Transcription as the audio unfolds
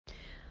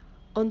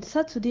On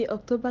Saturday,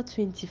 October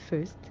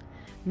 21st,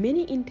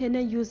 many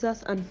internet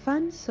users and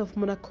fans of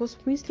Monaco's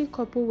princely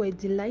couple were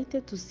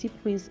delighted to see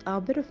Prince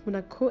Albert of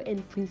Monaco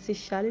and Princess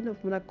Charlene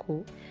of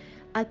Monaco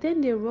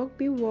attend the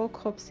Rugby World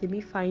Cup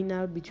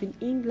semi-final between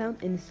England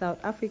and South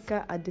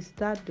Africa at the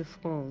Stade de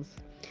France.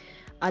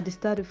 At the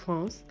Stade de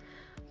France,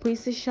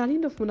 Princess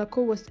Charlene of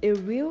Monaco was a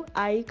real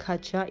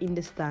eye-catcher in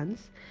the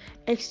stands,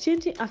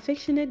 exchanging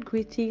affectionate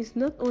greetings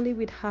not only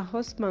with her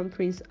husband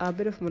Prince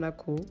Albert of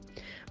Monaco,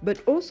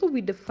 but also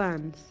with the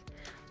fans.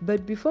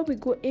 But before we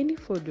go any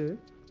further,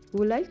 we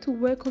would like to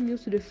welcome you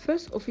to the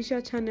first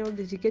official channel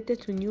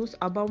dedicated to news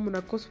about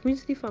Monaco's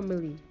princely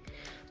family.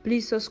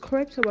 Please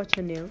subscribe to our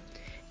channel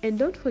and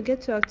don't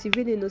forget to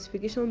activate the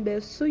notification bell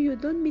so you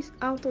don't miss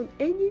out on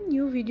any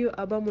new video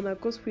about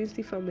Monaco's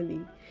princely family.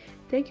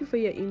 Thank you for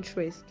your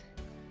interest.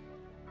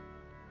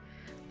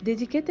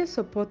 Dedicated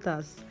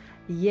supporters,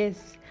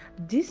 yes,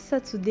 this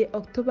Saturday,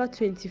 October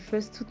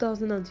 21st,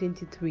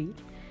 2023,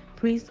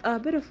 Prince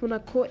Albert of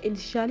Monaco and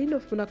Charlene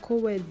of Monaco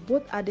were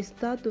both at the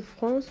Stade de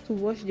France to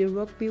watch the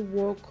Rugby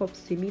World Cup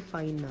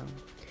semi-final.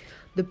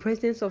 The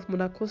presence of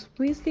Monaco's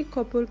princely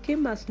couple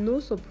came as no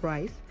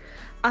surprise,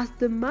 as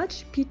the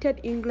match pitted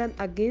England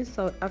against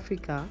South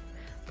Africa,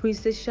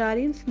 Princess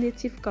Charlene's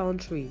native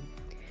country.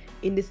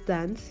 In the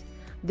stands,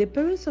 the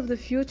parents of the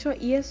future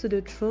heirs to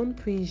the throne,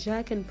 Prince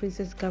Jacques and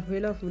Princess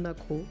Gabriella of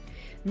Monaco,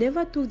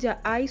 never took their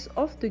eyes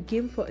off the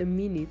game for a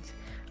minute,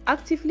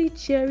 actively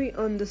cheering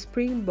on the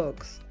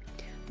Springboks.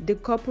 The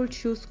couple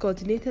chose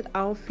coordinated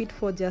outfit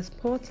for their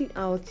sporting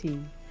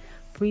outing.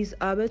 Prince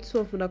Albert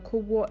of Monaco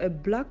wore a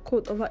black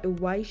coat over a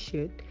white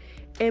shirt,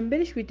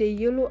 embellished with a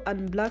yellow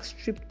and black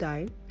strip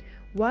tie,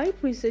 while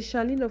Princess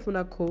Charlene of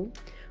Monaco,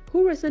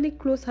 who recently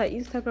closed her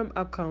Instagram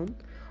account,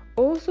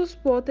 also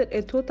sported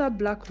a total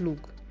black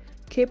look.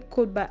 Cape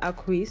coat by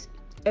Acris,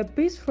 a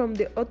piece from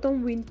the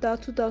Autumn-Winter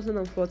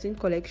 2014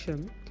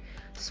 collection,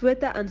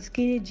 sweater and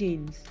skinny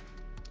jeans.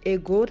 A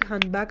gold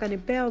handbag and a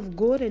pair of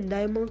gold and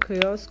diamond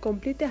curls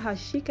completed her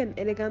chic and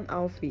elegant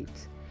outfit.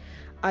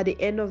 At the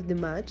end of the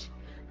match,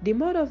 the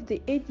mother of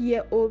the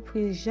 8-year-old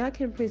Prince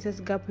Jacques and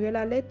Princess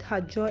Gabriella let her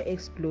joy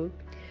explode,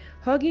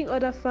 hugging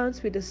other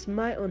fans with a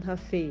smile on her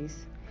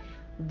face.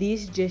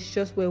 These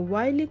gestures were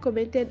widely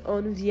commented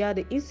on via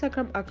the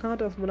Instagram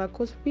account of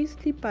Monaco's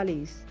princely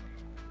palace.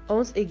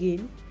 Once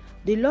again,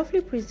 the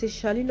lovely Princess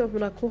Charlene of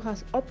Monaco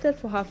has opted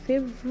for her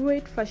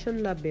favorite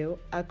fashion label,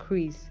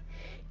 Acris.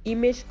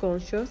 Image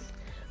conscious,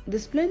 the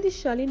splendid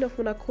Charlene of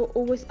Monaco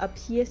always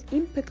appears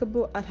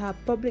impeccable at her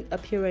public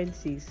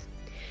appearances.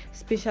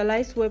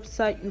 Specialized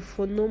website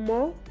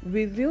Ufonomo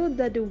revealed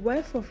that the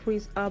wife of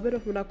Prince Albert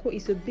of Monaco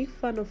is a big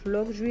fan of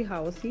luxury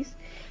houses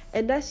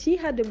and that she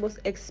had the most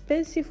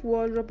expensive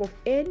wardrobe of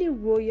any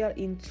royal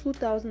in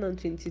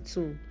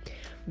 2022,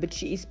 but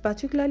she is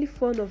particularly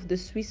fond of the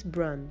Swiss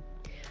brand.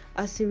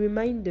 As a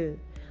reminder,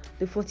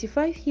 the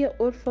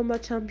 45-year-old former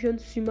champion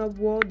swimmer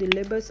wore the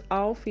label's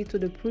outfit to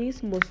the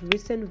prince's most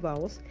recent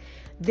vows,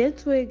 then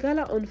to a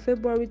gala on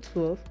February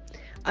 12,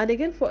 and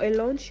again for a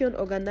luncheon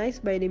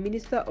organized by the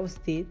Minister of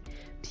State,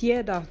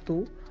 Pierre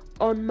Dartout,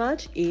 on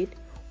March 8,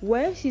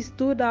 where she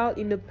stood out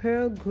in a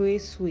pearl grey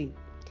suite.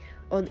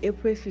 On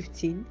April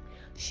 15,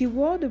 she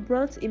wore the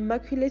brand's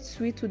immaculate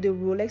suite to the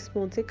Rolex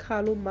Monte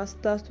Carlo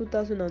Masters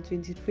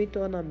 2023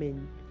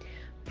 tournament,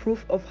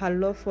 proof of her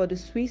love for the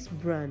Swiss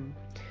brand.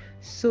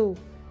 So,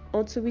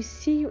 until we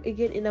see you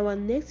again in our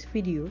next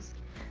videos,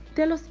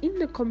 tell us in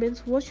the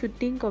comments what you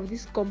think of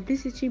this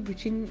complicity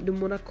between the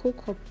Monaco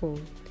couple.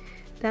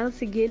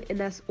 Thanks again,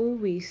 and as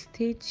always,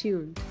 stay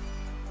tuned.